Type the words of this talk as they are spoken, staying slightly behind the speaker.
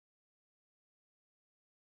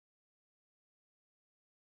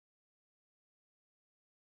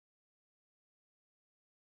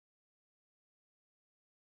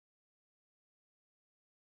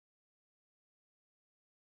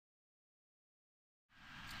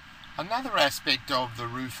Another aspect of the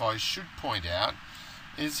roof I should point out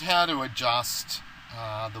is how to adjust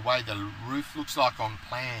the way the roof looks like on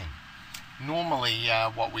plan. Normally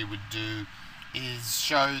what we would do is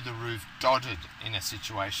show the roof dotted in a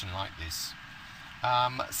situation like this.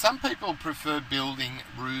 Some people prefer building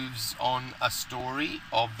roofs on a story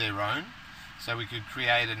of their own, so we could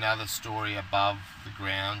create another story above the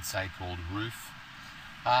ground, say called roof.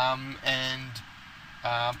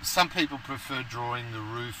 Some people prefer drawing the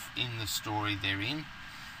roof in the story they're in.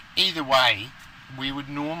 Either way, we would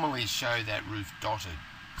normally show that roof dotted.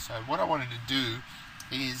 So what I wanted to do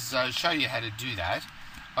is show you how to do that.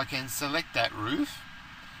 I can select that roof,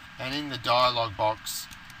 and in the dialog box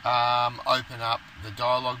open up the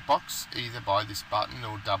dialog box either by this button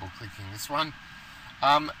or double clicking this one.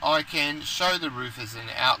 I can show the roof as an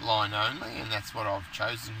outline only, and that's what I've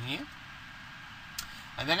chosen here.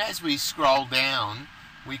 And then as we scroll down,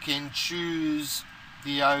 we can choose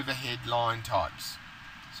the overhead line types.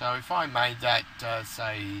 So if I made that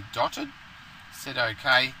say dotted, said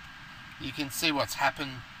OK, you can see what's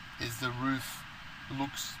happened is the roof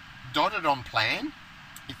looks dotted on plan.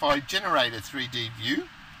 If I generate a 3D view,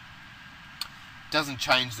 it doesn't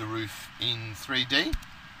change the roof in 3D,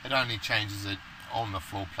 it only changes it on the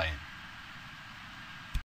floor plan.